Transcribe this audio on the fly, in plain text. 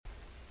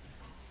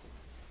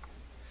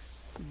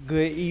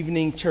Good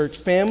evening, church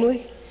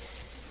family.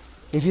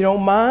 If you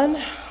don't mind,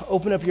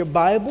 open up your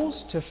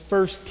Bibles to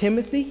 1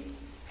 Timothy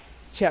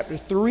chapter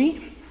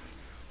 3.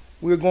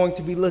 We're going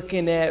to be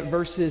looking at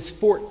verses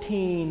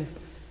 14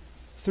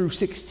 through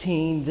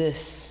 16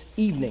 this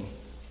evening.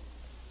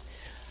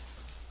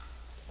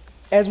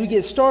 As we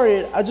get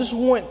started, I just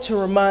want to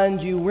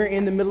remind you we're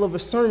in the middle of a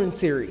sermon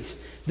series.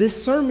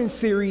 This sermon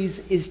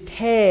series is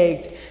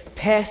tagged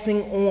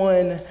Passing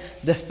on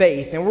the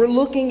Faith, and we're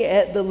looking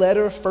at the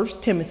letter of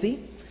 1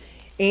 Timothy.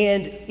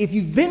 And if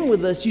you've been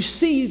with us, you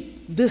see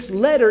this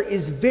letter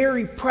is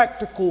very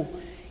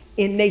practical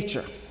in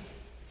nature.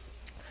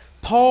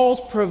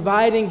 Paul's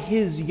providing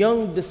his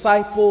young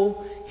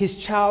disciple, his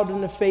child in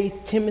the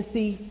faith,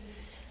 Timothy,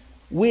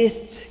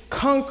 with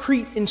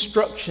concrete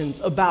instructions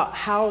about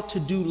how to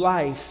do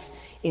life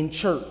in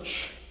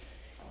church.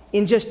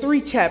 In just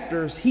 3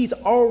 chapters, he's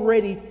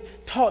already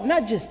taught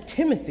not just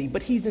Timothy,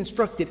 but he's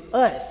instructed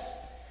us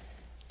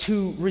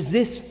to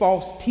resist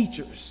false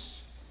teachers,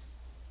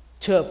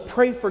 to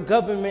pray for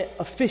government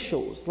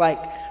officials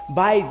like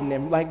Biden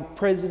and like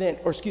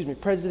President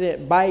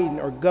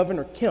Biden or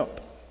Governor Kemp.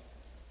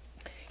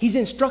 He's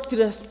instructed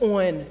us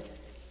on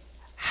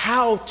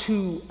how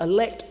to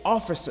elect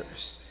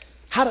officers,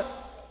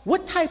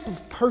 what type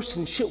of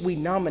person should we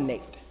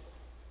nominate,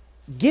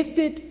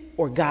 gifted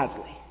or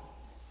godly?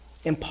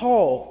 And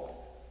Paul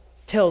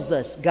tells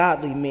us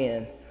godly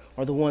men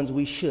are the ones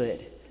we should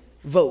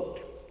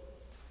vote.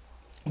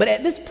 But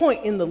at this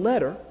point in the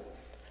letter,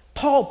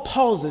 Paul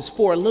pauses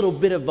for a little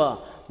bit of a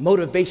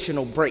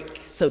motivational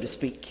break, so to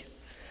speak.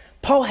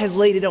 Paul has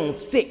laid it on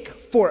thick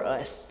for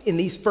us in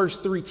these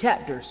first 3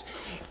 chapters.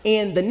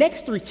 And the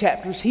next 3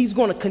 chapters, he's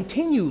going to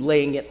continue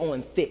laying it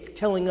on thick,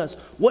 telling us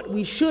what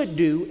we should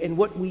do and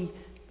what we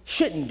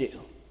shouldn't do.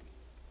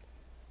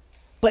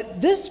 But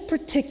this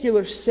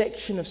particular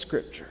section of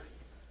Scripture,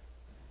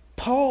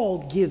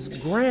 Paul gives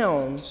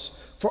grounds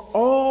for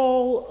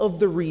all of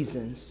the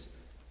reasons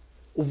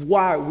of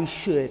why we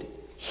should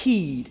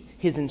heed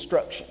his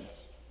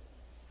instructions.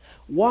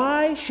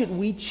 Why should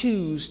we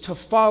choose to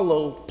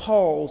follow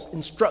Paul's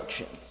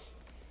instructions?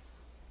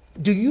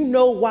 Do you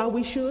know why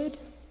we should?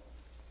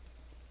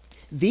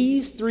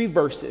 These 3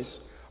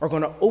 verses are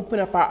going to open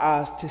up our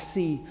eyes to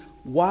see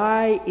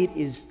why it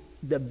is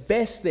the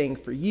best thing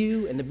for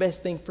you and the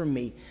best thing for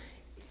me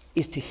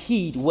is to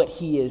heed what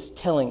he is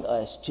telling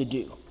us to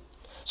do.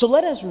 So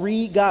let us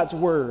read God's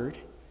word.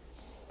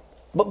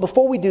 But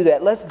before we do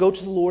that, let's go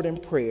to the Lord in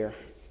prayer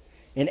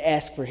and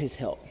ask for his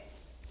help.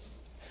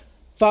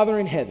 Father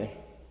in heaven,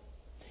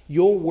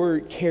 your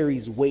word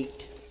carries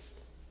weight.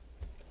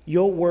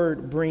 Your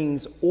word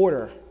brings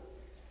order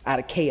out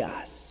of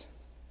chaos.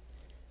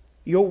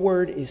 Your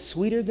word is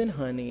sweeter than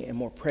honey and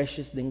more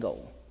precious than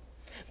gold.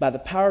 By the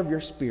power of your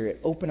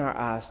Spirit, open our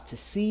eyes to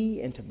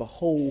see and to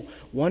behold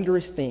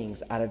wondrous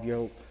things out of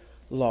your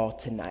law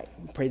tonight.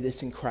 We pray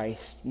this in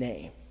Christ's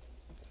name.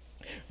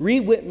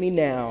 Read with me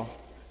now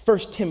 1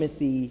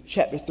 Timothy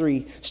chapter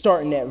 3,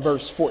 starting at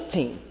verse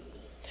 14.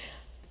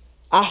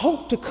 I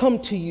hope to come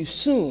to you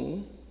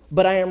soon,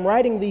 but I am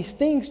writing these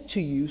things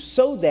to you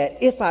so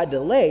that if I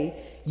delay,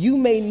 you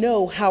may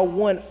know how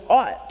one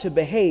ought to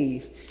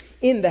behave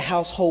in the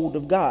household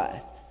of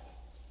God,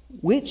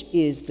 which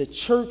is the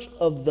church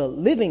of the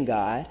living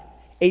God,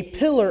 a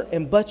pillar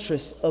and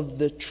buttress of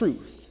the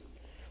truth.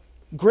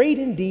 Great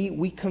indeed,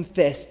 we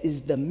confess,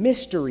 is the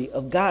mystery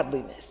of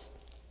godliness.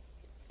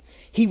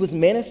 He was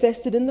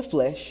manifested in the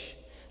flesh,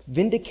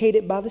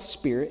 vindicated by the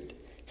Spirit,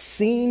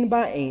 seen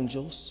by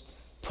angels,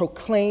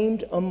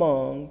 proclaimed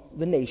among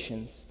the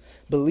nations,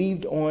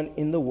 believed on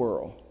in the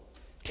world,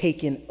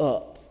 taken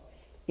up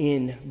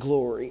in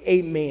glory.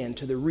 Amen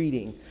to the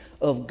reading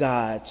of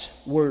God's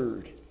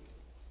word.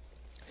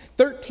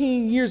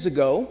 13 years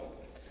ago,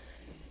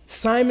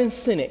 Simon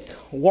Sinek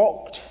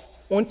walked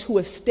onto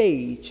a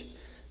stage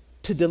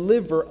to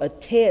deliver a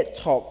TED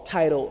Talk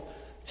titled,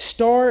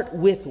 Start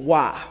with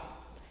Why,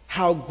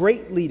 How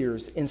Great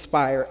Leaders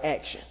Inspire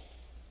Action.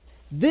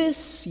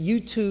 This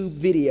YouTube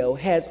video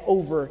has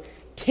over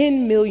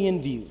 10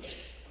 million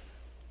views.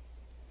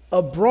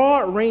 A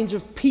broad range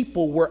of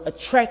people were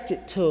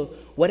attracted to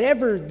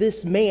whatever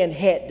this man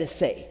had to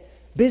say.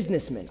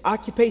 Businessmen,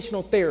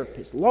 occupational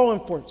therapists, law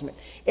enforcement.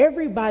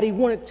 Everybody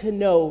wanted to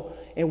know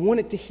and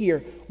wanted to hear,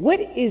 what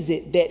is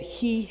it that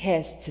he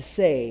has to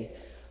say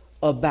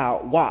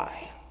about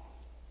why?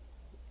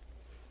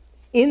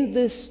 In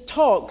this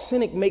talk,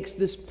 Sinek makes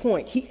this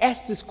point. He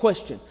asks this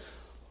question: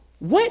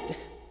 what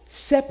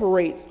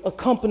separates a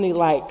company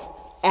like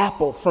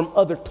Apple from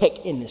other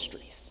tech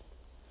industries?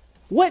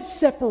 What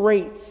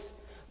separates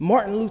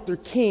Martin Luther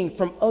King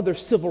from other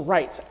civil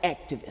rights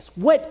activists?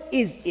 What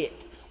is it?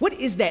 What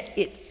is that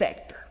it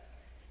factor?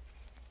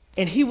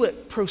 And he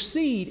would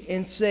proceed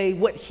and say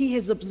what he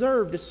has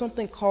observed is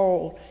something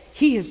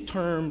he has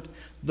termed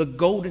the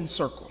golden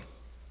circle.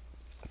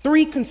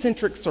 3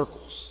 concentric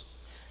circles.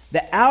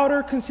 The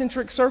outer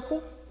concentric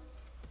circle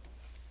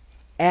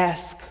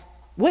asks,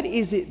 what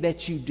is it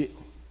that you do?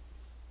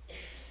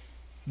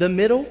 The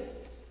middle,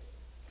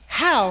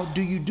 how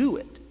do you do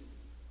it?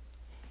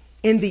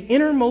 in the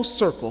innermost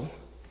circle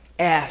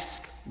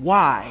ask,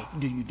 why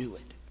do you do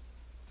it?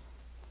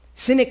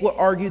 Cynic would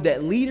argue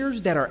that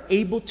leaders that are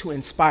able to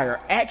inspire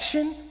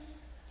action,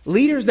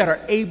 leaders that are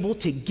able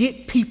to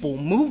get people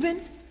moving,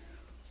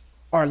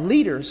 are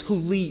leaders who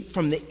lead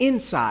from the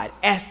inside,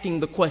 asking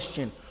the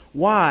question,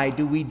 why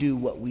do we do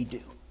what we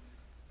do?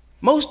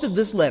 Most of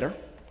this letter,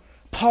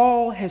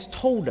 Paul has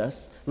told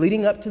us,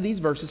 leading up to these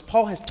verses,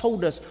 Paul has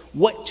told us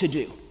what to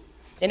do.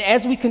 And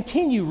as we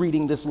continue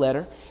reading this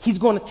letter, he's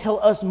going to tell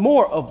us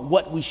more of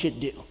what we should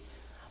do.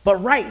 But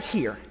right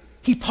here,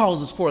 he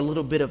pauses for a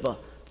little bit of a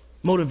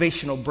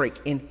motivational break,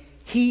 and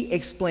he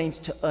explains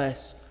to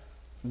us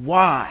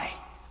why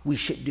we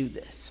should do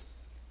this.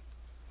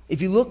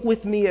 If you look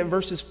with me at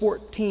verses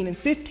 14 and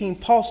 15,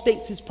 Paul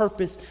states his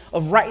purpose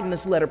of writing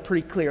this letter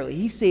pretty clearly.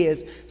 He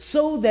says,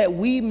 so that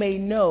we may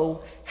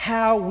know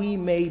how we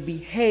may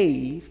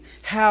behave,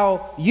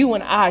 how you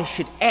and I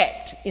should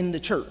act in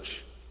the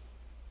church.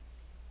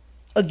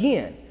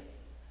 Again,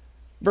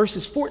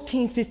 verses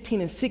 14, 15,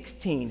 and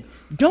 16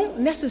 don't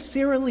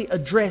necessarily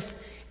address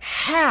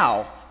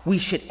how we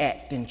should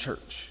act in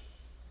church.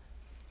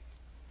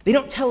 They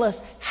don't tell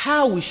us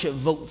how we should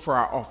vote for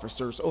our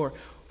officers or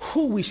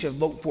who we should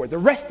vote for. The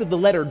rest of the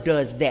letter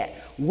does that.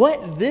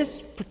 What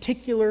this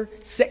particular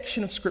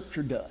section of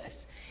scripture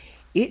does,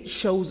 it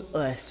shows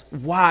us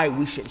why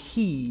we should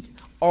heed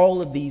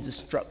all of these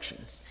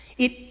instructions.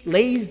 It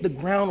lays the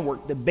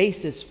groundwork, the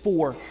basis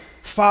for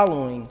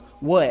following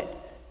what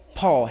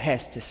Paul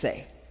has to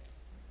say.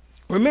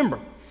 Remember,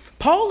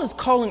 Paul is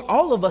calling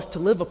all of us to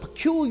live a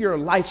peculiar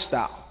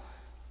lifestyle,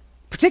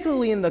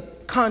 particularly in the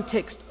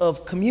context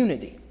of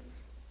community.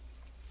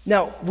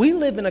 Now, we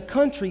live in a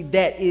country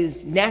that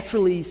is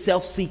naturally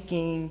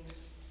self-seeking,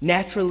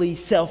 naturally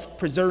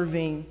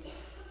self-preserving.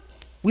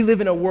 We live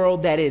in a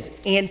world that is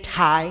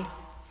anti.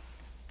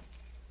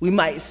 We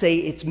might say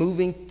it's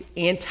moving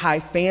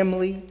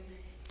anti-family,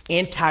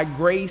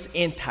 anti-grace,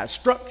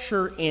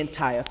 anti-structure,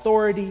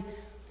 anti-authority.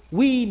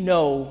 We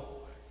know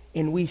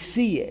and we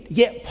see it.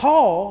 Yet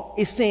Paul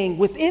is saying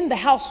within the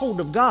household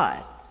of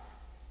God,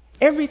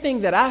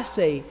 everything that I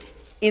say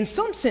in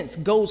some sense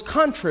goes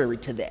contrary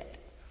to that.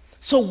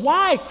 So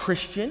why,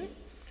 Christian,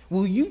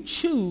 will you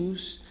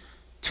choose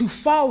to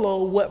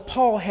follow what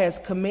Paul has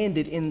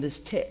commanded in this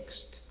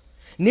text?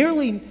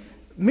 Merely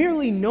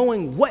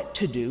knowing what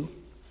to do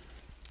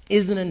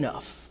isn't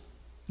enough.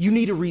 You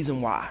need a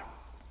reason why.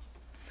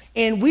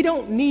 And we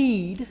don't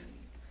need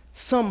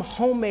some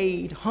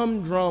homemade,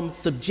 humdrum,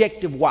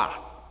 subjective why.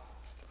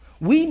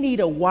 We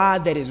need a why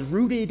that is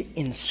rooted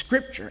in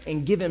Scripture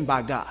and given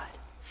by God.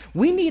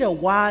 We need a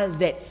why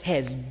that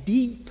has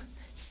deep,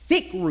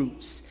 thick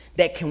roots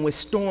that can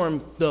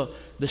withstand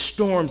the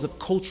storms of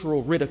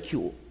cultural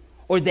ridicule,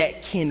 or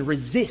that can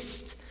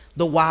resist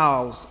the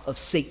wiles of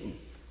Satan,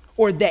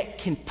 or that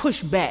can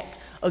push back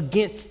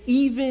against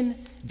even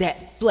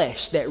that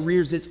flesh that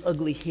rears its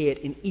ugly head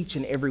in each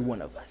and every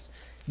one of us.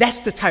 That's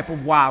the type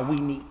of why we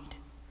need.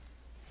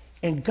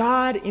 And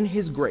God, in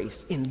his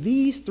grace, in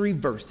these 3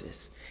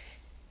 verses,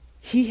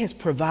 he has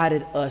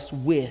provided us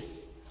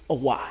with a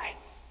why.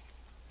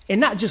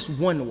 And not just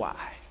one why,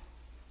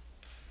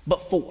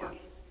 but 4.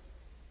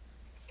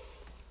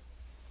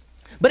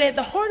 But at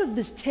the heart of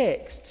this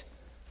text,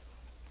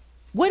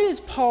 what is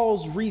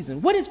Paul's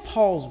reason? What is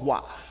Paul's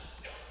why?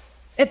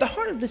 At the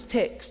heart of this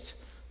text,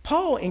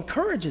 Paul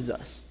encourages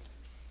us.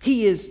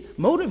 He is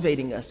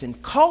motivating us and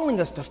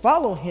calling us to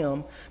follow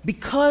him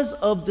because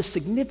of the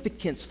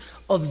significance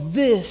of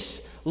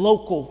this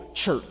local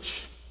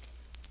church.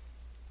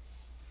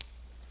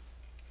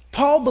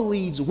 Paul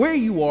believes where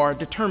you are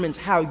determines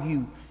how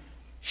you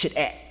should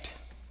act.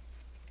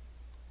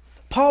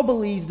 Paul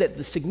believes that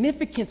the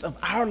significance of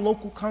our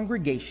local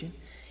congregation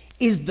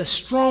is the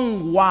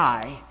strong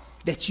why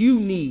that you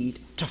need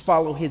to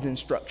follow his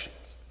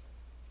instructions.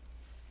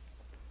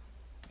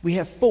 We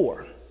have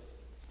 4.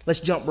 Let's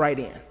jump right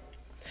in.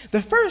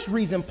 The first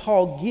reason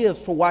Paul gives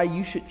for why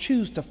you should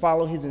choose to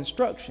follow his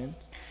instructions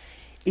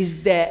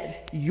is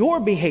that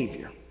your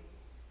behavior,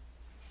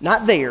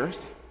 not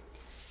theirs,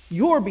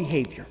 your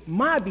behavior,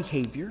 my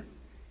behavior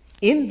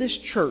in this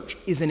church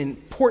is an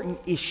important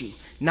issue,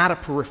 not a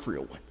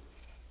peripheral one.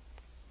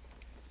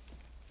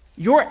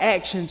 Your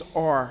actions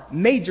are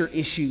major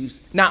issues,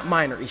 not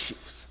minor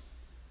issues.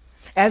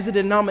 As a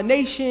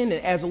denomination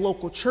and as a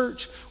local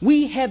church,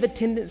 we have a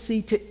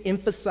tendency to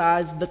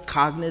emphasize the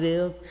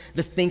cognitive,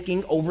 the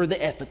thinking over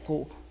the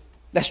ethical.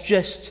 That's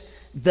just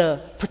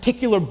the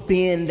particular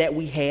bend that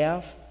we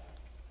have.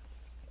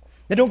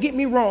 Now, don't get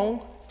me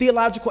wrong,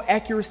 theological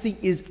accuracy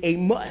is a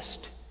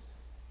must.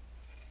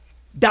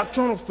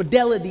 Doctrinal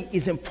fidelity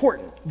is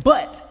important,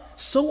 but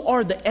so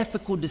are the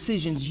ethical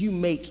decisions you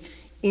make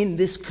in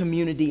this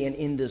community and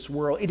in this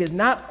world. It is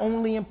not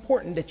only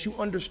important that you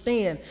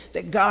understand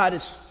that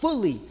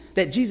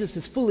that Jesus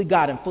is fully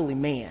God and fully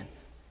man,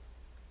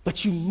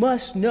 but you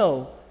must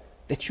know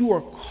that you are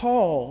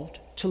called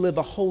to live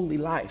a holy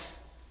life.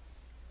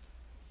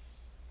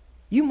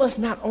 You must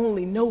not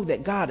only know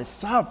that God is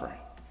sovereign,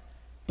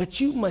 but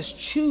you must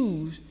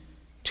choose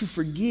to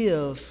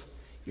forgive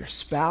your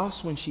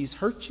spouse when she's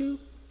hurt you,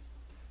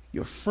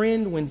 your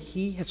friend when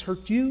he has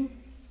hurt you.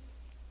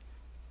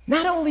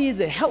 Not only is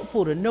it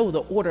helpful to know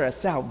the order of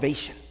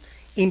salvation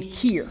in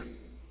here,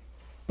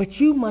 but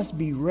you must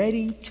be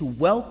ready to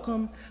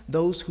welcome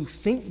those who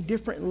think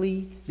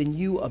differently than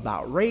you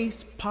about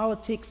race,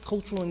 politics,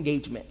 cultural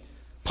engagement.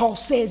 Paul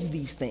says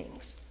these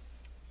things.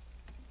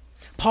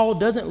 Paul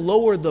doesn't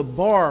lower the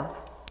bar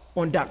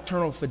on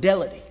doctrinal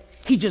fidelity.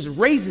 He just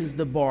raises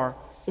the bar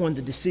on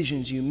the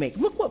decisions you make.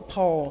 Look what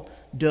Paul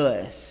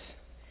does.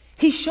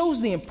 He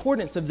shows the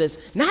importance of this,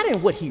 not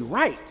in what he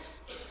writes,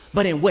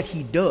 but in what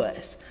he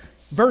does.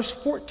 Verse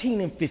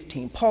 14 and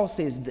 15, Paul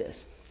says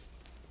this: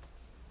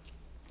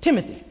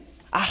 Timothy,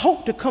 I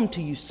hope to come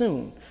to you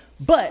soon,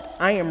 but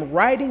I am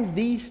writing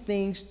these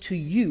things to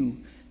you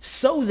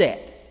so that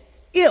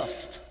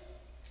if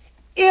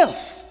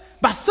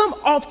by some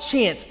off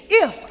chance,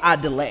 if I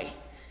delay,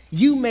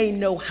 you may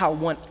know how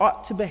one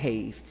ought to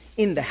behave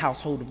in the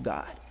household of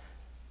God.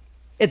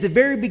 At the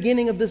very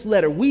beginning of this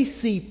letter, we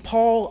see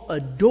Paul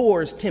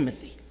adores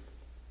Timothy.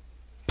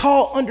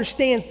 Paul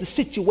understands the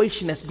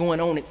situation that's going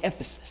on in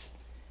Ephesus.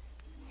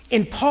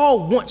 And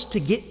Paul wants to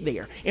get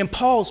there. And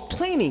Paul's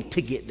planning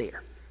to get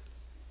there.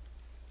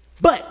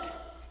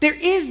 But there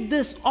is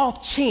this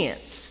off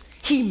chance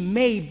he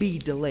may be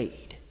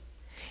delayed.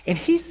 And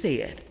he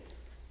said,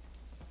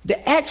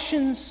 the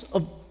actions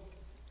of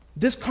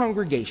this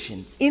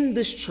congregation in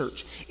this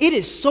church, it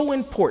is so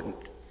important.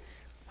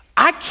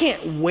 I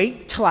can't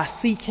wait till I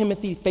see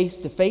Timothy face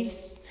to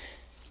face.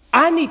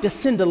 I need to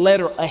send a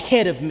letter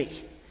ahead of me,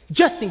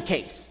 just in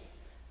case.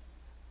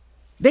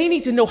 They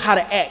need to know how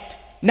to act,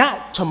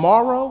 not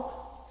tomorrow.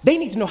 They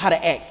need to know how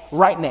to act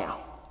right now.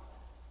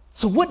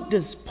 So what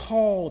does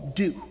Paul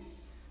do?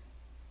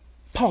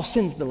 Paul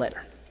sends the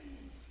letter.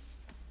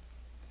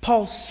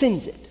 Paul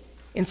sends it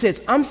and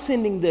says, I'm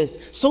sending this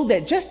so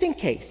that just in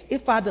case,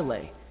 if I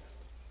delay,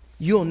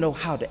 you'll know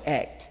how to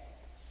act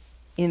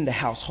in the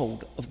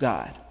household of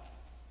God.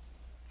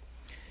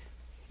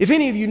 If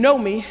any of you know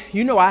me,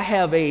 you know I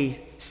have a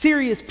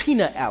serious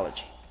peanut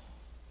allergy.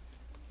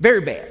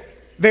 Very bad,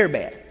 very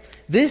bad.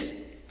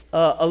 This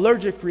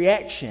allergic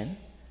reaction,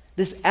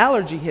 this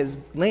allergy has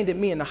landed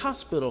me in the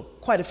hospital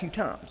quite a few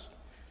times,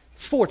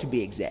 4 to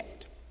be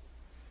exact.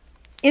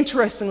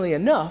 Interestingly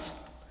enough,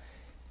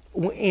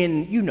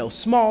 in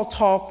small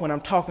talk, when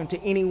I'm talking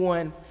to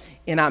anyone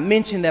and I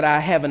mention that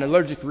I have an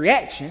allergic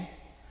reaction,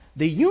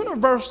 the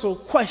universal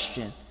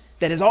question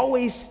that is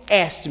always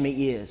asked to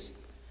me is,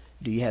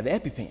 do you have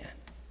EpiPen?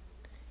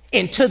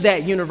 And to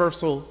that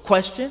universal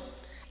question,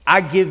 I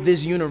give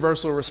this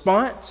universal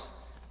response,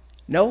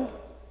 no,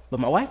 but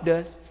my wife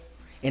does.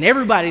 And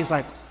everybody's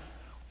like,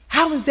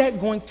 how is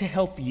that going to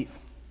help you?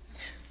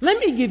 Let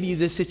me give you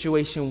this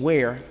situation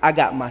where I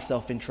got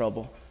myself in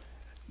trouble.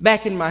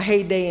 Back in my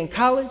heyday in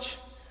college,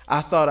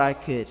 I thought I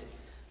could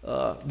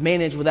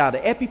manage without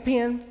an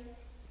EpiPen.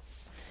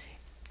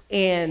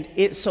 And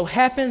it so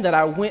happened that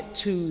I went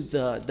to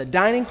the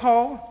dining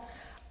hall.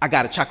 I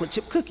got a chocolate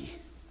chip cookie,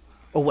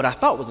 or what I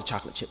thought was a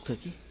chocolate chip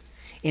cookie.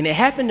 And it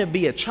happened to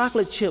be a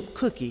chocolate chip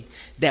cookie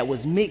that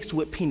was mixed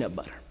with peanut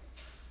butter.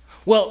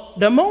 Well,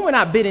 the moment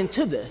I bit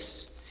into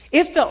this,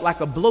 it felt like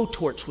a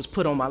blowtorch was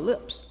put on my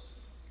lips.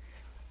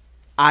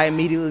 I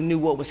immediately knew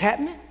what was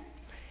happening,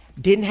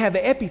 didn't have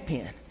an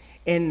EpiPen.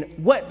 And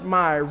what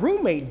my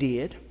roommate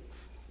did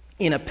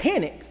in a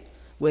panic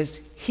was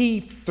he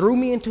threw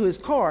me into his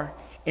car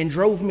and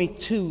drove me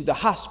to the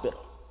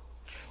hospital.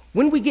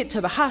 When we get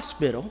to the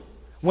hospital,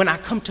 when I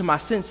come to my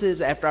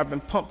senses after I've been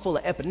pumped full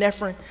of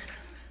epinephrine,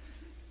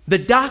 the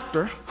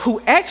doctor,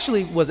 who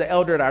actually was an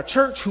elder at our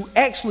church, who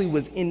actually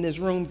was in this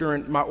room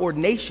during my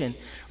ordination,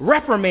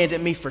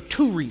 reprimanded me for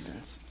 2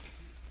 reasons.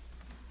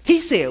 He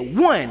said,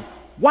 1,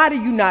 why do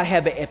you not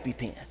have an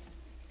EpiPen?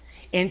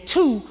 And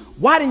 2,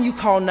 why didn't you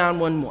call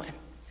 911?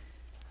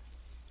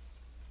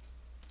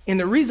 And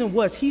the reason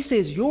was, he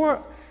says,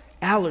 your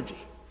allergy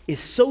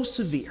is so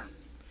severe,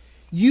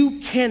 you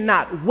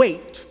cannot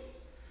wait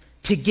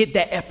to get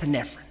that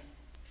epinephrine.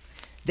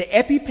 The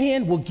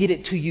EpiPen will get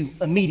it to you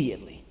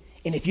immediately.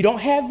 And if you don't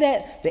have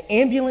that, the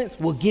ambulance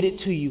will get it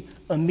to you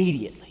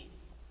immediately.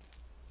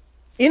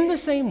 In the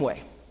same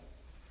way,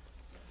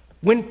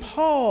 when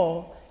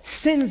Paul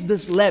sends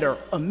this letter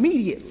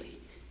immediately,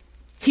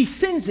 he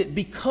sends it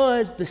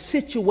because the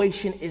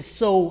situation is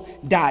so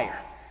dire.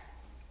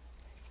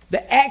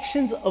 The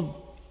actions of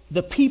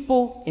the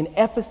people in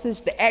Ephesus,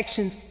 the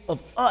actions of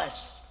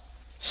us,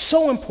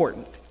 so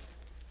important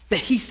that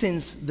he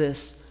sends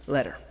this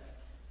letter.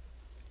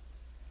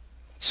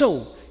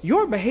 So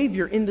your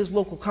behavior in this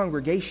local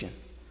congregation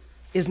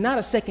is not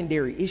a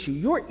secondary issue.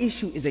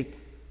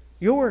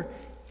 Your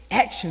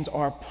actions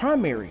are a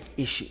primary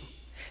issue.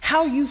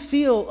 How you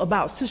feel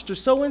about Sister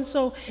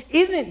So-and-so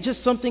isn't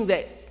just something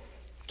that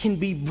can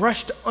be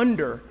brushed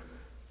under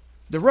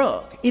the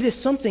rug. It is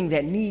something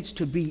that needs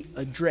to be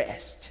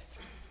addressed.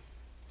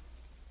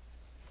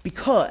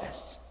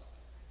 Because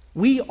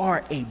we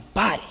are a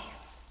body.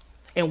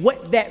 And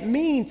what that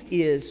means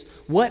is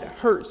what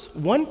hurts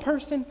one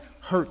person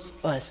hurts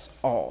us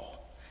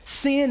all.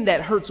 Sin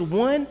that hurts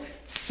one,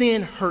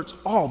 sin hurts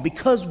all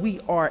because we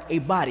are a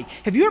body.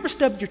 Have you ever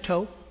stubbed your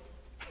toe?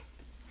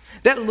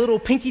 That little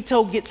pinky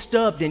toe gets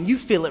stubbed and you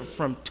feel it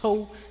from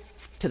toe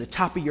to the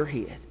top of your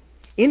head.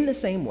 In the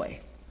same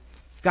way,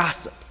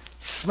 gossip,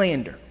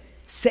 slander,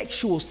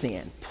 sexual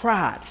sin,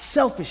 pride,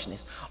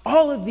 selfishness,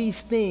 all of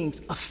these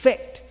things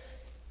affect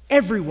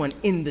everyone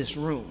in this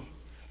room.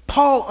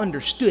 Paul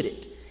understood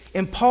it.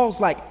 And Paul's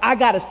like, I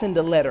got to send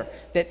a letter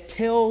that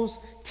tells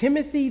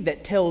Timothy,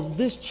 that tells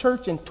this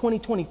church in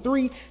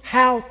 2023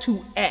 how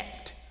to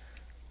act.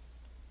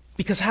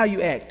 Because how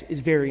you act is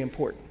very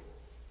important.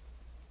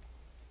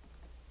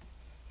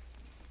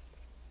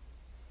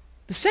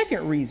 The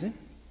second reason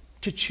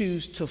to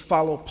choose to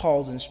follow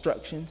Paul's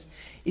instructions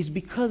is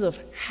because of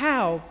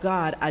how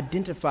God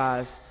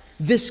identifies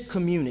this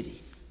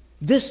community,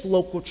 this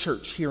local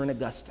church here in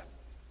Augusta.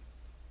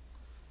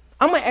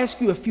 I'm going to ask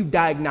you a few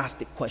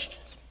diagnostic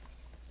questions.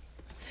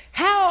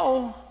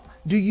 How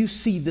do you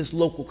see this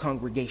local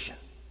congregation?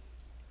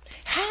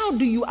 How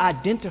do you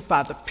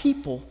identify the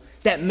people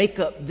that make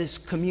up this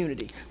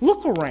community?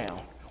 Look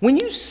around. When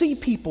you see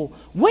people,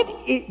 what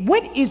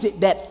is it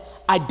that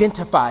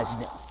identifies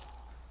them?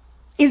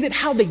 Is it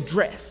how they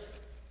dress?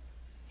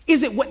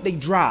 Is it what they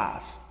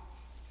drive?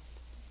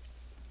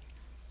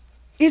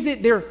 Is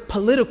it their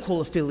political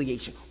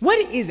affiliation? What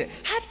is it?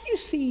 How do you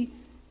see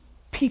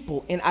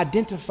people and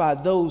identify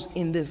those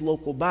in this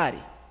local body?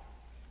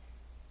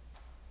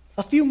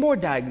 A few more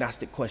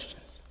diagnostic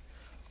questions.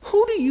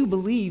 Who do you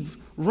believe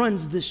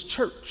runs this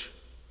church?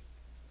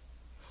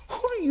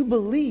 Who do you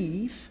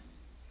believe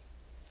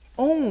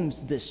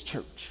owns this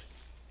church?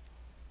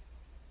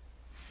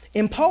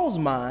 In Paul's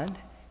mind,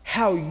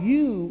 how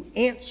you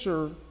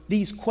answer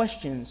these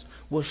questions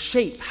will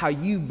shape how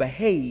you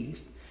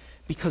behave,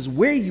 because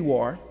where you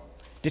are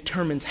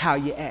determines how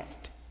you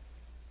act.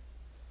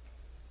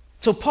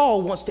 So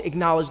Paul wants to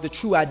acknowledge the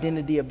true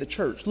identity of the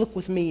church. Look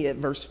with me at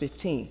verse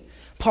 15.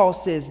 Paul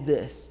says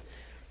this: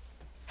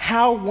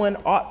 how one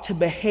ought to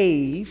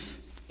behave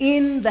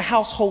in the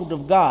household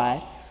of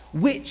God,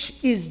 which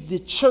is the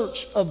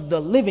church of the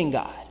living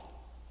God.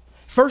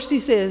 First he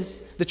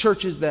says the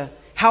church is the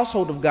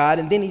household of God,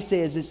 and then he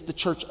says it's the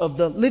church of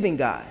the living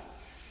God.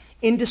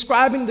 In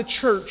describing the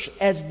church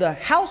as the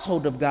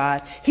household of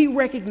God, he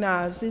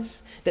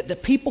recognizes that the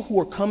people who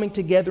are coming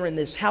together in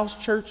this house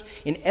church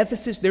in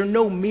Ephesus, they're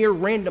no mere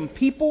random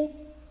people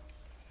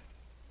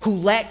who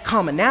lack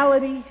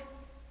commonality.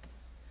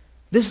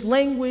 This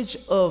language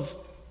of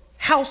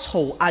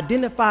household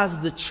identifies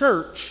the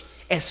church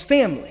as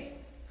family,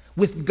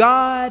 with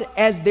God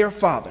as their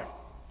father.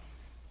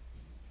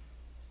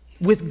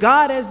 With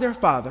God as their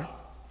father,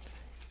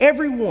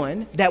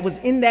 everyone that was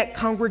in that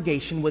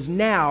congregation was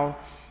now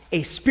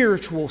a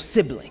spiritual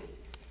sibling.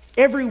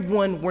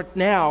 Everyone were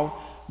now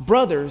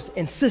brothers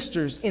and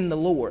sisters in the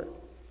Lord.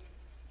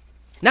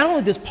 Not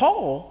only does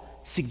Paul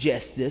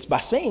suggest this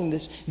by saying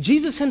this,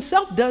 Jesus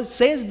himself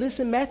says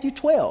this in Matthew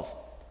 12.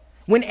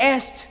 When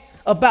asked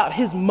about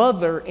his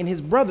mother and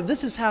his brother,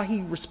 this is how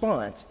he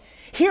responds: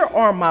 here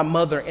are my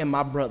mother and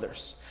my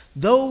brothers,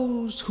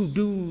 those who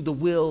do the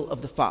will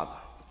of the Father.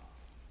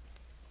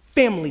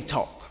 Family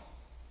talk.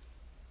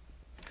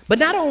 But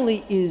not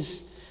only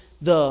is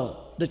the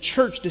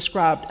church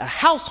described a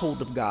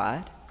household of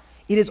God,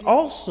 it is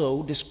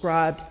also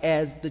described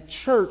as the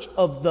church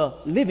of the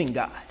living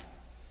God.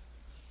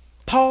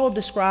 Paul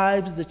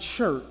describes the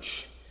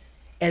church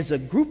as a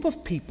group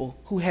of people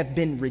who have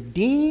been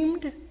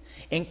redeemed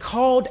and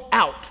called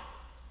out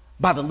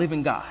by the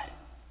living God.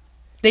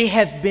 They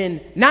have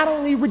been not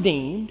only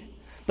redeemed,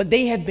 but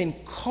they have been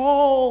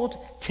called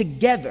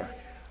together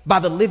by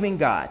the living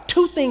God.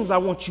 Two things I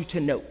want you to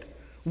note.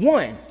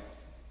 One,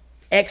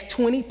 Acts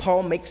 20,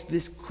 Paul makes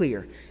this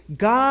clear.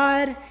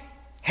 God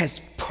has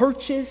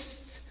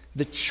purchased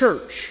the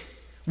church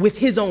with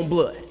his own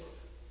blood.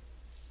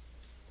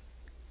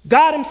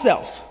 God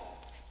himself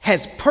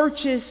has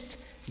purchased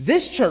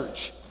this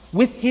church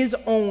with his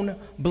own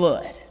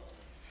blood.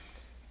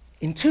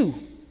 And two,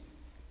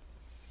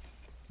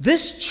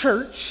 this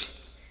church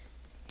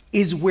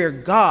is where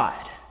God,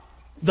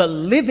 the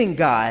living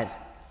God,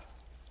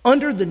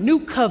 under the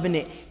new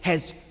covenant,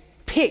 has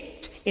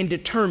picked and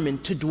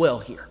determined to dwell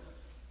here.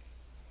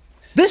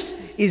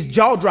 This is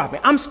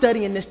jaw-dropping. I'm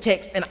studying this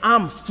text and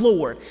I'm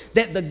floored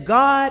that the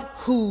God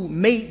who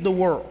made the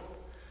world,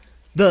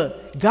 the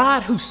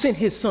God who sent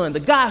his son, the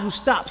God who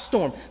stopped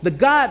storm, the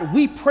God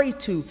we pray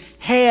to,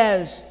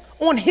 has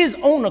on his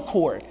own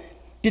accord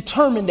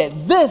determined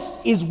that this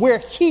is where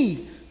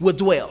he will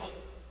dwell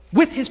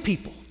with his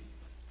people.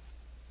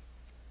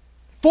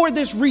 For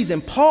this reason,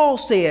 Paul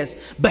says,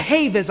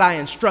 behave as I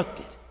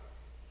instructed.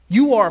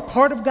 You are a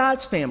part of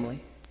God's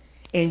family,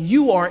 and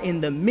you are in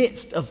the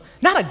midst of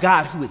not a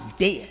God who is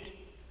dead.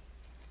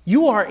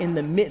 You are in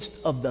the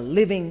midst of the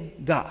living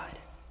God.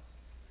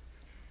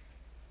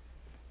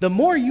 The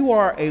more you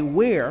are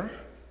aware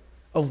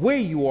of where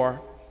you are,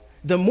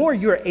 the more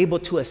you're able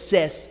to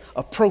assess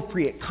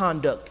appropriate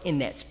conduct in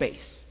that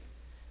space.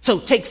 So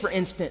take, for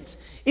instance,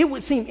 it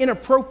would seem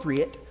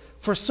inappropriate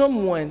for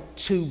someone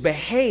to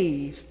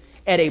behave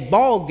at a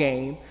ball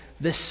game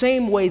the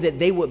same way that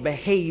they would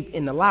behave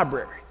in the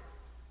library.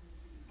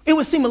 It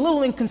would seem a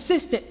little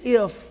inconsistent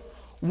if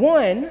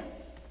one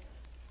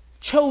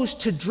chose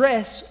to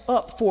dress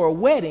up for a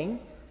wedding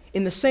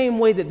in the same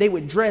way that they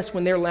would dress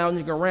when they're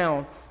lounging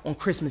around on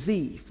Christmas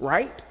Eve,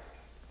 right?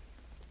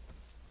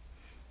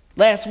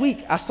 Last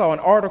week, I saw an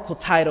article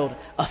titled,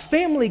 "A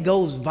Family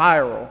Goes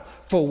Viral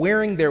for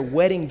Wearing Their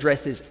Wedding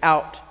Dresses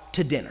Out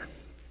to Dinner."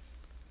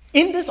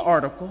 In this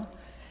article,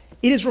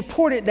 it is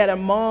reported that a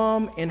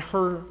mom and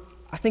her,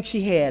 I think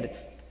she had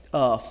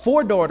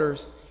 4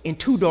 daughters and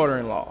 2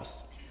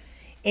 daughter-in-laws.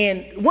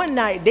 And one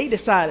night, they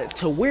decided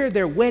to wear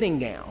their wedding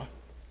gown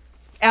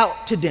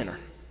out to dinner.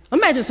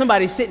 Imagine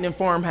somebody sitting in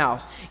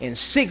farmhouse and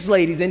 6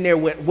 ladies in their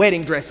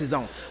wedding dresses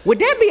on. Would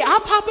that be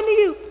eye-popping to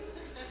you?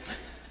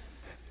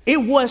 It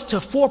was to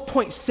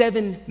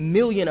 4.7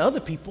 million other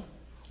people.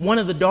 One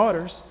of the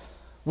daughters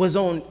was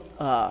on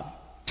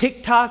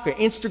TikTok or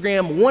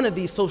Instagram, one of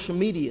these social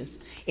medias,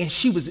 and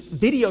she was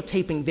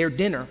videotaping their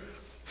dinner.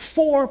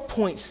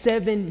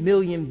 4.7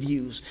 million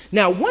views.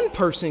 Now, one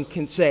person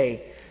can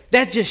say,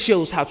 that just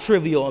shows how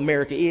trivial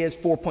America is,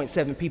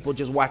 4.7 people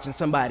just watching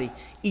somebody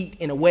eat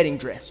in a wedding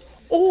dress.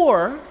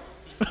 Or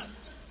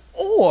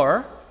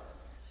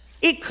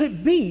it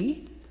could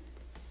be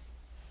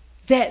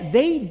that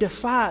they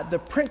defy the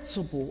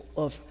principle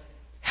of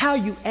how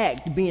you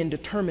act being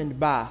determined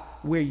by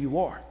where you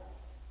are.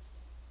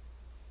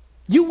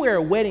 You wear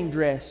a wedding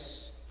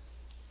dress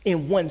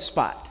in one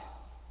spot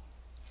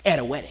at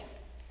a wedding.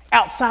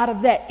 Outside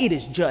of that, it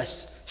is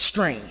just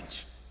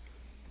strange.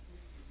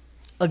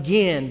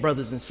 Again,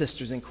 brothers and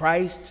sisters in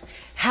Christ,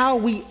 how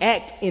we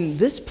act in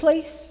this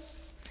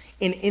place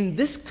and in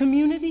this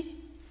community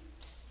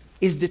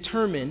is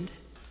determined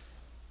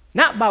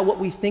not by what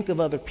we think of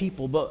other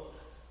people, but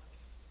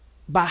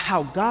by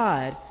how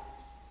God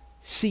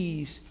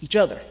sees each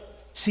other,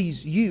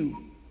 sees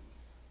you.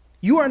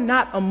 You are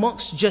not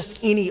amongst just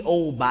any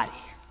old body.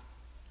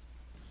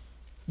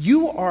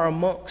 You are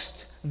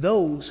amongst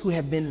those who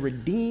have been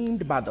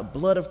redeemed by the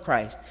blood of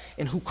Christ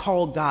and who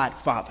call God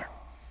Father.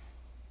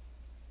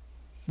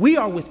 We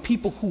are with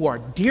people who are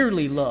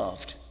dearly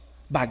loved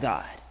by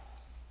God.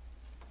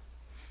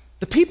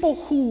 The people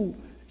who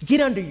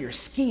get under your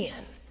skin,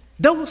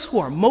 those who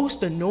are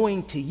most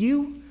annoying to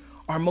you,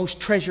 are most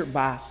treasured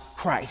by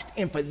Christ.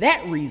 And for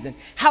that reason,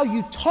 how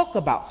you talk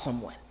about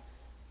someone,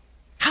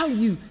 how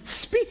you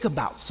speak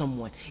about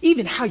someone,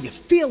 even how you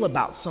feel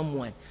about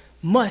someone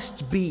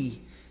must be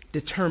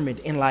determined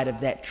in light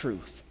of that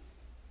truth.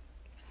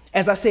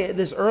 As I said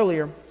this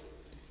earlier,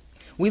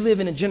 we live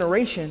in a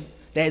generation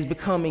that is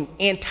becoming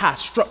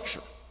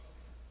anti-structure.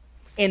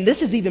 And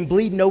this is even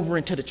bleeding over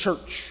into the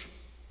church.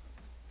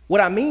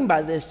 What I mean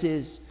by this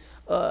is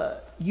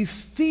you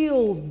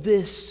feel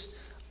this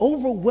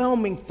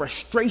overwhelming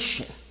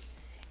frustration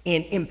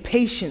and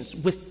impatience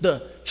with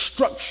the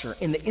structure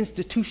and the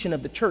institution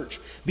of the church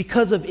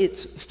because of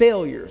its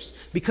failures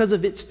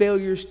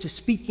to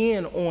speak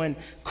in on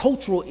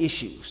cultural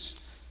issues,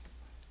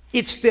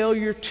 its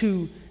failure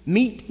to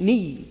meet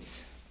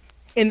needs.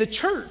 And the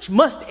church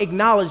must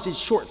acknowledge its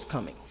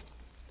shortcomings.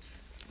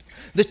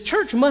 The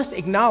church must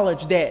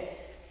acknowledge that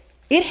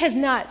it has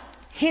not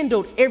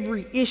handled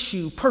every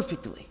issue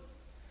perfectly.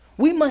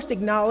 We must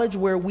acknowledge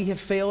where we have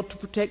failed to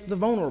protect the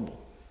vulnerable.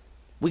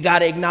 We got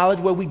to acknowledge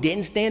where we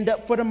didn't stand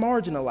up for the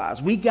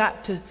marginalized. We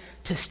got to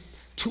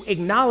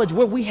acknowledge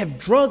where we have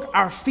drug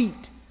our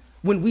feet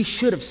when we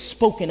should have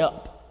spoken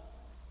up.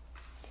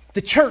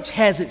 The church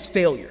has its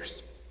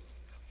failures.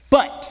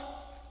 But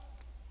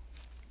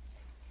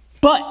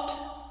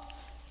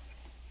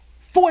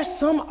for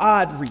some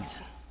odd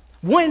reason,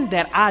 one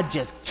that I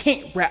just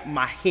can't wrap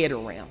my head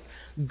around,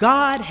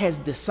 God has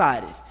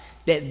decided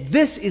that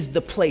this is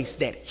the place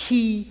that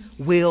He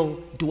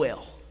will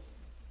dwell.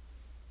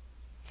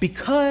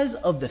 Because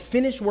of the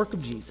finished work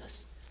of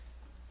Jesus,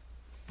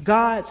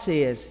 God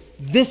says,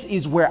 this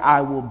is where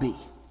I will be.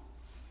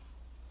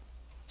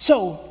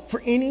 So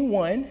for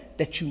anyone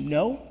that you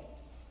know,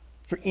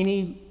 for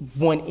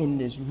anyone in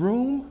this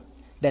room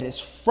that is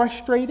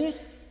frustrated,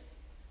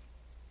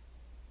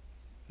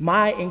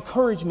 my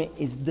encouragement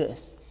is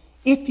this.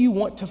 If you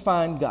want to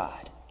find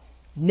God,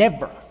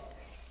 never,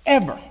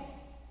 ever,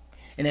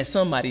 and as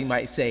somebody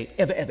might say,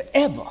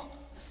 ever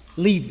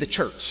leave the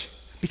church.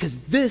 Because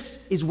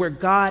this is where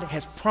God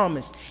has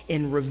promised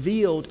and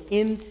revealed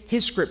in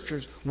His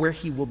scriptures where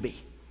He will be.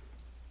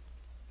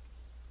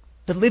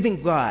 The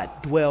living God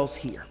dwells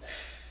here.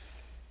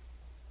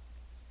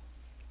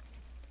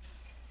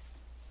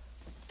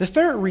 The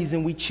third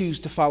reason we choose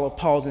to follow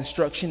Paul's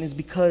instruction is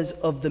because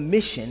of the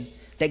mission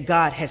that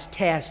God has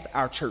tasked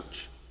our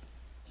church.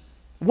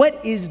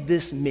 What is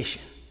this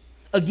mission?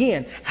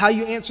 Again, how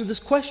you answer this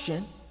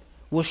question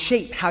will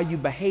shape how you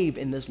behave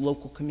in this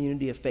local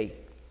community of faith.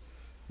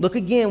 Look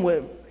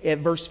again at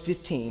verse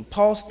 15.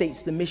 Paul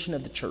states the mission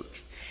of the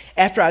church.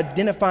 After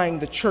identifying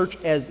the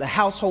church as the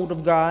household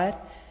of God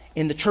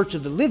and the church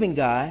of the living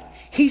God,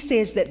 he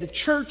says that the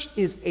church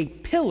is a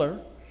pillar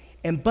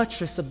and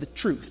buttress of the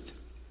truth.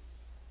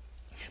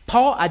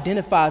 Paul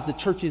identifies the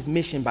church's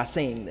mission by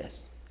saying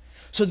this.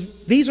 So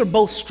these are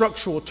both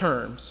structural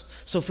terms.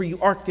 So for you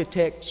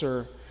architects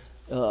or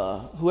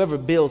whoever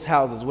builds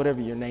houses,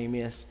 whatever your name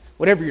is,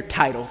 whatever your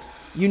title,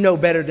 you know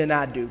better than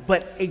I do.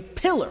 But a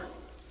pillar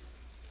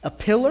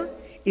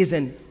is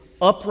an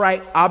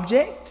upright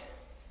object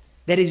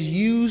that is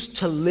used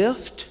to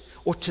lift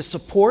or to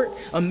support.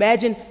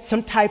 Imagine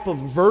some type of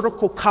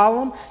vertical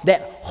column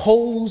that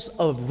holds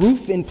a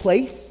roof in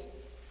place.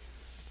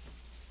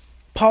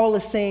 Paul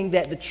is saying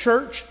that the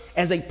church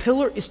as a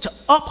pillar is to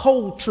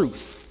uphold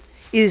truth,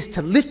 is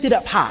to lift it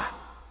up high.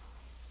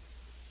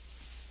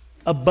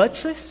 A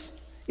buttress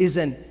is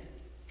an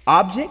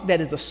object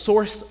that is a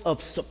source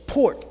of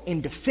support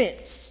and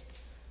defense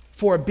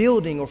for a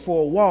building or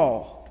for a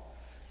wall.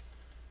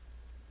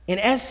 And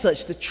as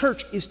such, the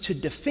church is to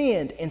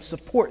defend and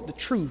support the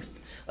truth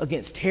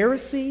against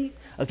heresy,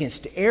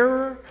 against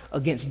error,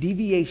 against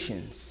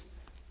deviations.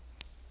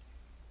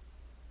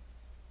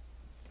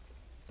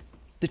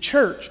 The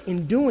church,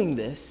 in doing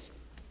this,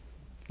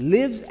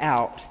 lives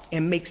out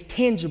and makes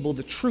tangible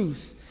the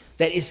truth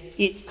that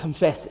it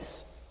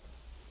confesses.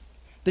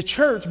 The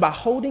church, by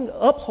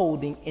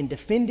upholding and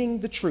defending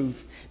the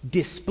truth,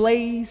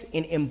 displays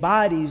and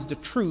embodies the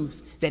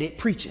truth that it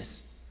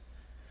preaches.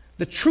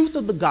 The truth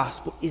of the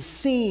gospel is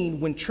seen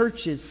when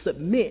churches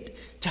submit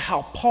to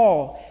how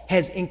Paul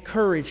has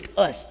encouraged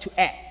us to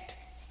act.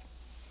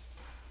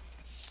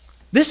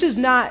 This is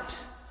not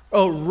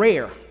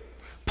rare.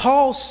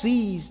 Paul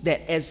sees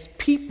that as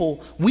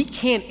people, we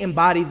can't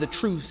embody the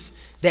truth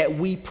that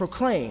we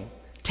proclaim.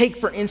 Take,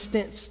 for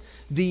instance,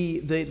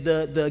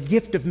 the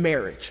gift of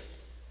marriage.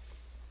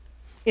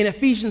 In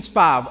Ephesians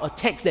 5, a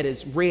text that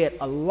is read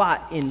a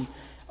lot in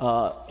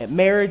at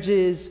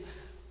marriages,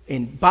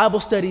 in Bible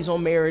studies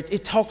on marriage,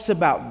 it talks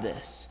about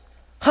this.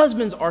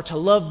 Husbands are to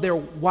love their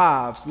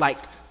wives like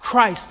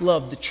Christ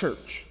loved the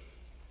church.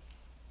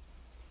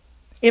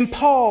 In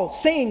Paul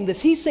saying this,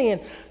 he's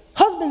saying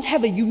husbands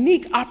have a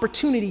unique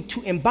opportunity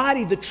to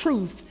embody the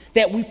truth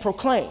that we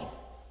proclaim.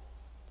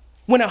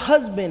 When a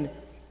husband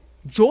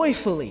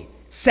joyfully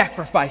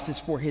sacrifices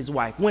for his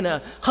wife, when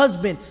a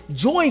husband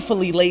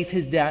joyfully lays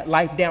his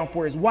life down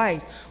for his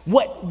wife,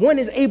 what one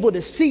is able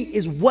to see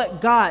is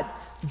what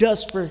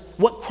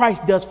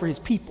Christ does for his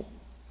people.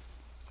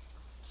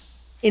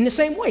 In the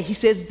same way, he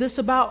says this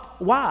about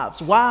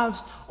wives.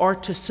 Wives are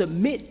to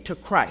submit to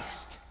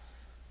Christ.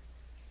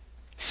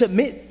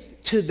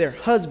 Submit to their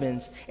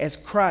husbands as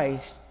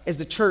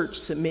the church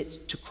submits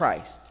to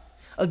Christ.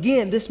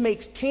 Again, this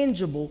makes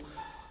tangible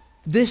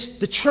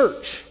the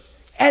church.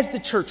 As the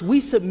church,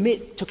 we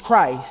submit to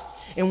Christ.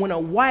 And when a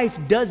wife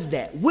does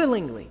that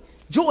willingly,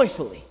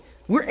 joyfully,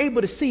 we're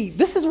able to see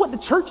this is what the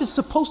church is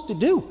supposed to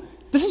do.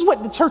 This is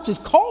what the church is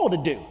called to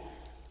do.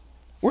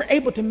 We're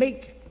able to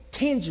make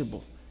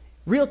tangible,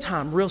 real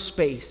time, real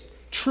space,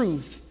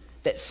 truth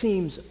that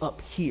seems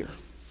up here.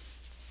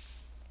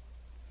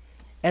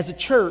 As a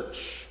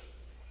church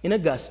in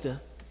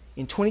Augusta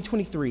in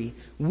 2023,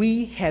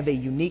 we have a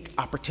unique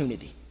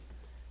opportunity.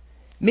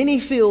 Many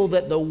feel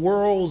that the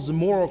world's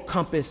moral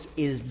compass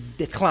is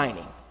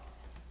declining.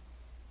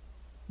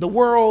 The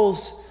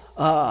world's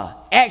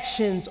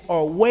actions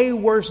are way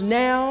worse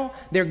now.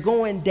 They're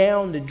going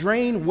down the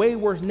drain way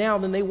worse now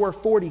than they were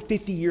 40,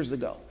 50 years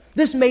ago.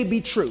 This may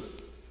be true,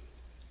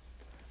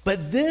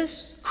 but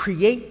this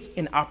creates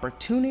an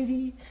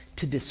opportunity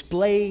to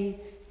display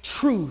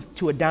truth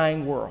to a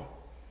dying world.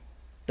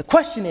 The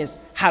question is,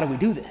 how do we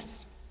do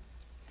this?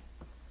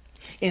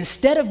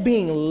 Instead of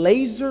being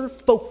laser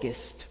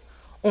focused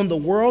on the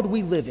world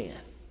we live in,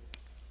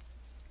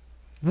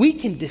 we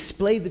can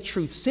display the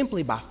truth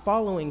simply by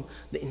following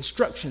the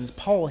instructions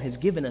Paul has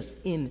given us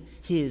in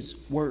his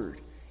word.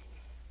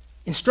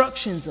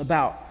 Instructions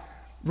about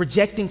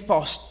rejecting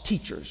false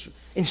teachers,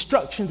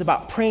 instructions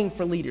about praying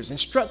for leaders,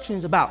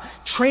 instructions about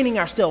training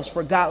ourselves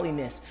for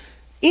godliness.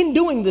 In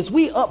doing this,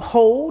 we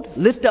uphold,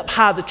 lift up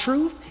high the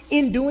truth.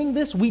 In doing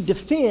this, we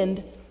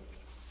defend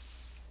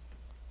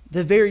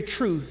the very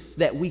truth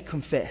that we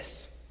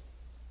confess.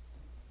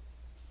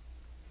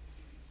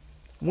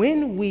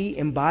 When we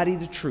embody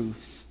the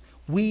truth,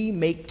 we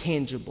make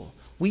tangible,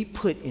 we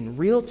put in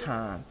real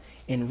time,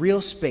 in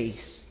real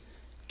space,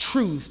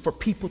 truth for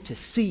people to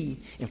see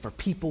and for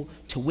people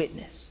to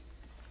witness.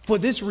 For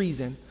this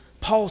reason,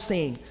 Paul's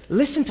saying,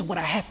 listen to what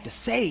I have to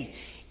say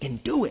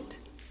and do it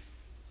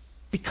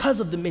because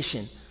of the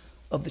mission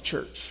of the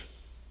church.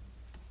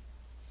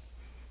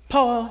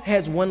 Paul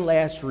has one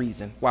last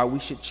reason why we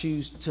should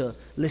choose to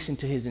listen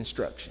to his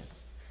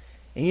instructions.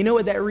 And you know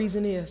what that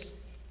reason is?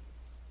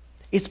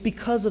 It's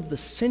because of the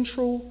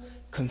central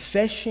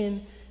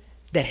confession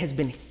that has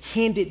been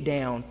handed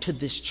down to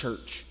this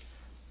church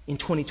in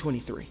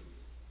 2023.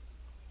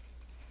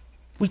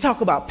 We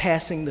talk about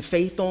passing the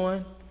faith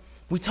on.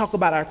 We talk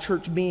about our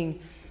church being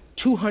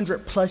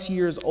 200 plus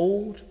years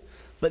old.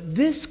 But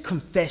this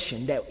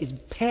confession that is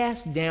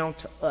passed down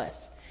to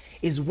us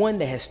is one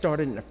that has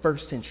started in the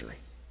first century.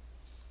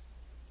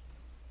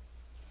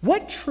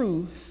 What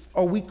truth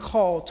are we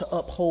called to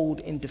uphold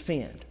and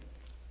defend?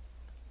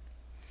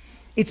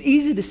 It's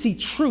easy to see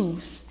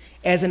truth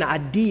as an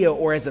idea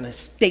or as a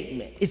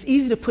statement. It's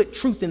easy to put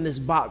truth in this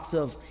box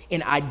of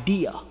an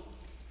idea.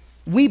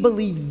 We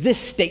believe this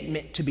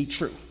statement to be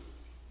true.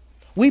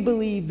 We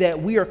believe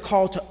that we are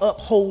called to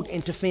uphold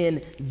and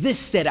defend this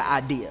set of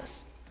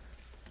ideas.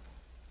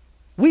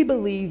 We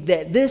believe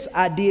that this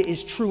idea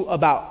is true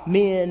about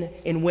men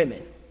and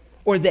women,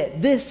 or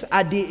that this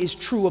idea is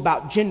true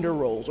about gender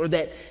roles, or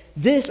that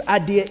this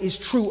idea is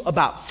true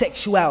about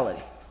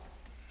sexuality.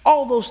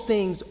 All those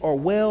things are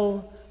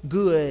well,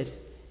 good,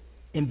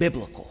 and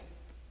biblical.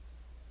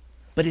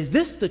 But is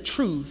this the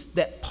truth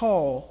that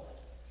Paul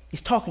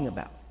is talking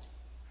about?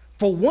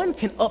 For one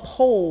can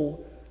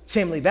uphold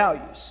family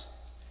values,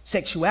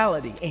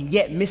 sexuality, and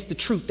yet miss the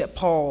truth that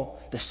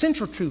the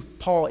central truth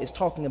Paul is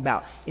talking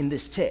about in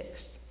this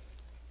text.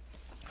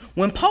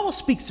 When Paul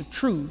speaks of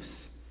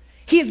truth,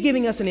 he is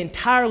giving us an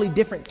entirely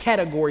different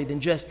category than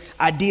just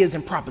ideas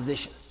and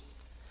propositions.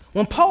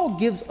 When Paul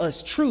gives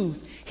us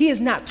truth, he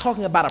is not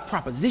talking about a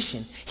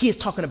proposition, he is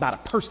talking about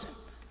a person.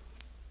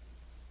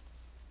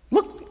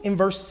 Look in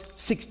verse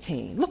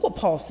 16. Look what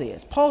Paul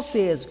says. Paul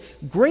says,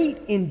 "Great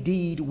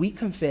indeed, we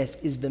confess,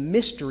 is the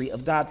mystery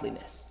of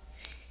godliness."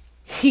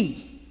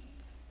 He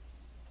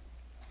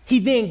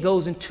then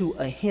goes into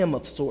a hymn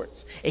of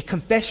sorts, a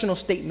confessional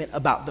statement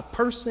about the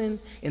person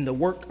and the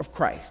work of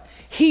Christ.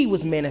 He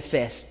was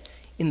manifest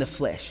in the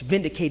flesh,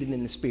 vindicated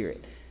in the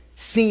spirit,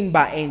 seen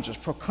by angels,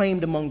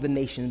 proclaimed among the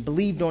nations,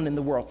 believed on in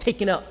the world,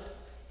 taken up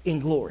in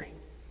glory.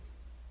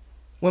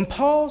 When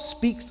Paul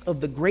speaks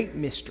of the great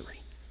mystery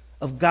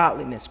of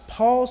godliness,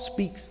 Paul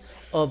speaks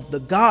of the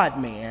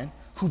God-man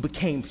who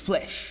became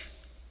flesh.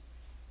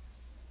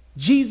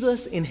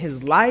 Jesus, in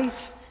his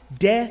life,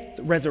 death,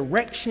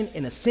 resurrection,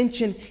 and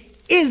ascension,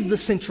 is the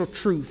central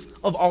truth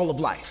of all of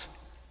life.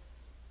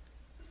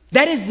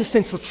 That is the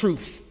central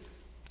truth.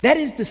 That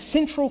is the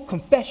central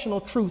confessional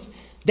truth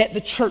that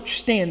the church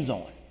stands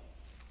on.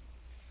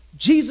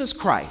 Jesus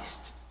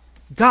Christ,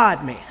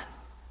 God-man,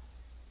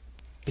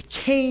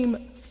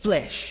 became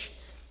flesh,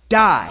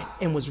 died,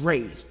 and was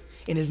raised,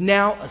 and is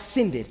now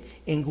ascended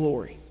in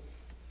glory.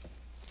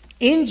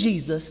 In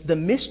Jesus, the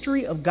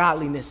mystery of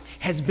godliness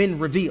has been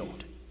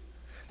revealed.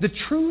 The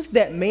truth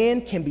that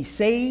man can be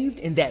saved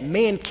and that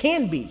man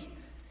can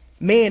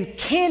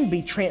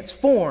be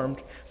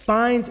transformed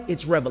finds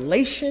its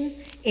revelation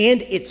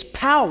and its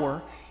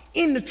power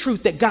in the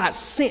truth that God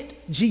sent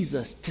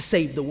Jesus to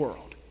save the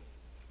world.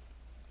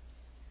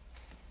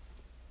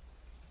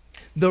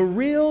 The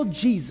real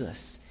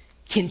Jesus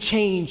can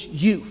change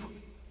you.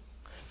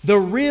 The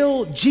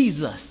real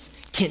Jesus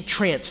can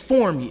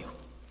transform you.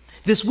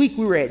 This week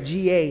we were at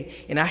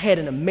GA and I had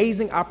an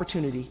amazing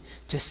opportunity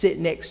to sit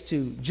next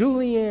to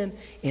Julian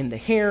and the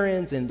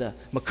Herons, and the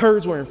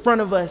McCurds were in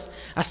front of us.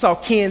 I saw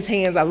Ken's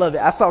hands. I love it.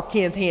 I saw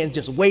Ken's hands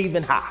just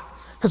waving high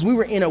because we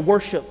were in a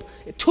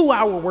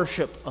 2-hour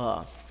worship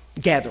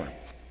gathering.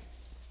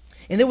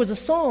 And there was a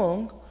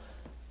song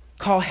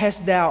called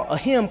a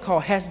hymn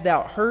called Hast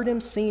Thou Heard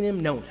Him, Seen Him,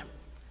 Known Him?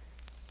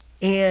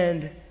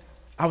 And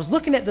I was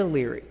looking at the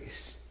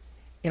lyrics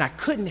and I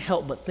couldn't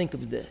help but think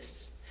of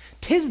this.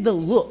 "'Tis the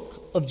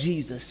look of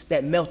Jesus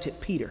that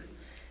melted Peter.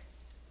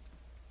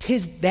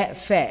 'Tis that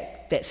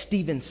fact that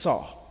Stephen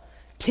saw.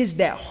 'Tis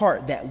that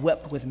heart that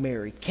wept with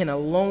Mary. Can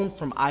alone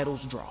from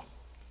idols draw.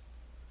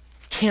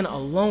 Can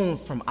alone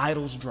from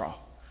idols draw."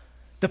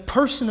 The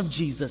person of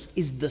Jesus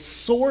is the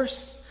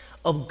source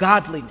of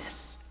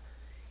godliness.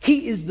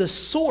 He is the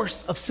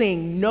source of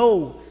saying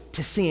no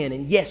to sin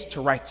and yes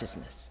to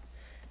righteousness.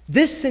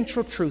 This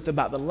central truth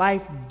about the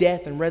life,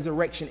 death, and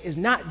resurrection is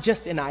not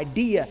just an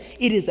idea.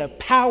 It is a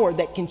power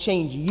that can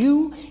change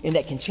you and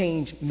that can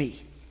change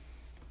me.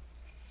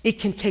 It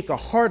can take a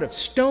heart of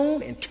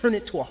stone and turn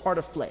it to a heart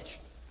of flesh.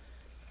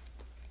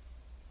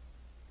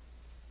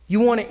 You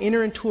want to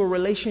enter into a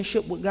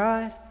relationship with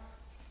God?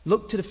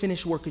 Look to the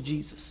finished work of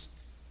Jesus.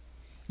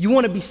 You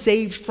want to be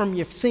saved from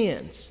your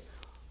sins?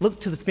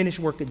 Look to the finished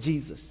work of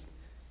Jesus.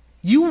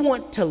 You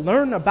want to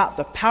learn about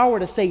the power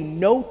to say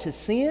no to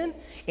sin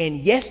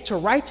and yes to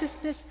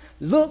righteousness?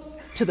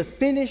 Look to the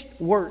finished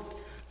work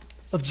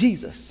of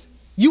Jesus.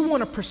 You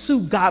want to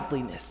pursue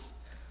godliness?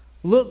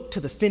 Look to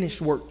the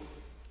finished work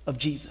of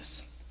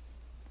Jesus.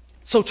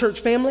 So,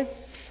 church family,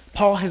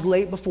 Paul has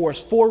laid before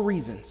us 4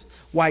 reasons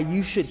why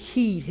you should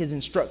heed his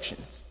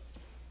instructions.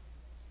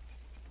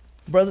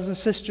 Brothers and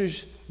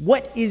sisters,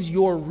 what is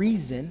your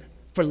reason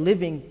for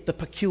living the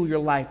peculiar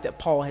life that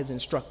Paul has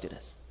instructed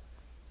us?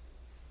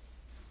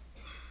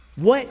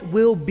 What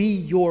will be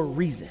your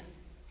reason?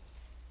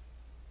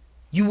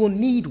 You will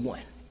need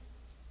one.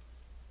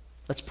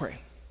 Let's pray.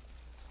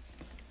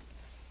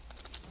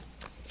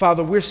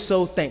 Father, we're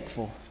so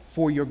thankful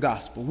for your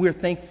gospel. We're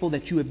thankful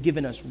that you have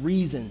given us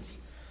reasons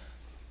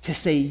to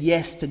say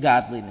yes to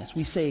godliness.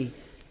 We say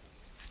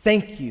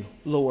thank you,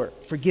 Lord,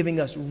 for giving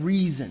us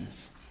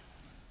reasons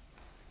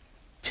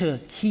to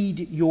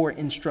heed your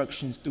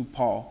instructions through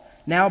Paul.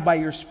 Now, by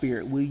your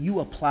Spirit, will you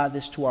apply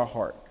this to our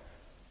heart?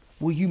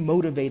 Will you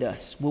motivate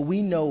us? Will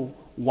we know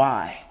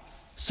why?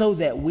 So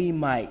that we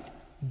might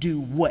do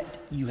what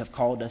you have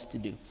called us to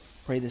do.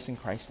 pray this in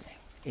Christ's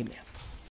name. Amen.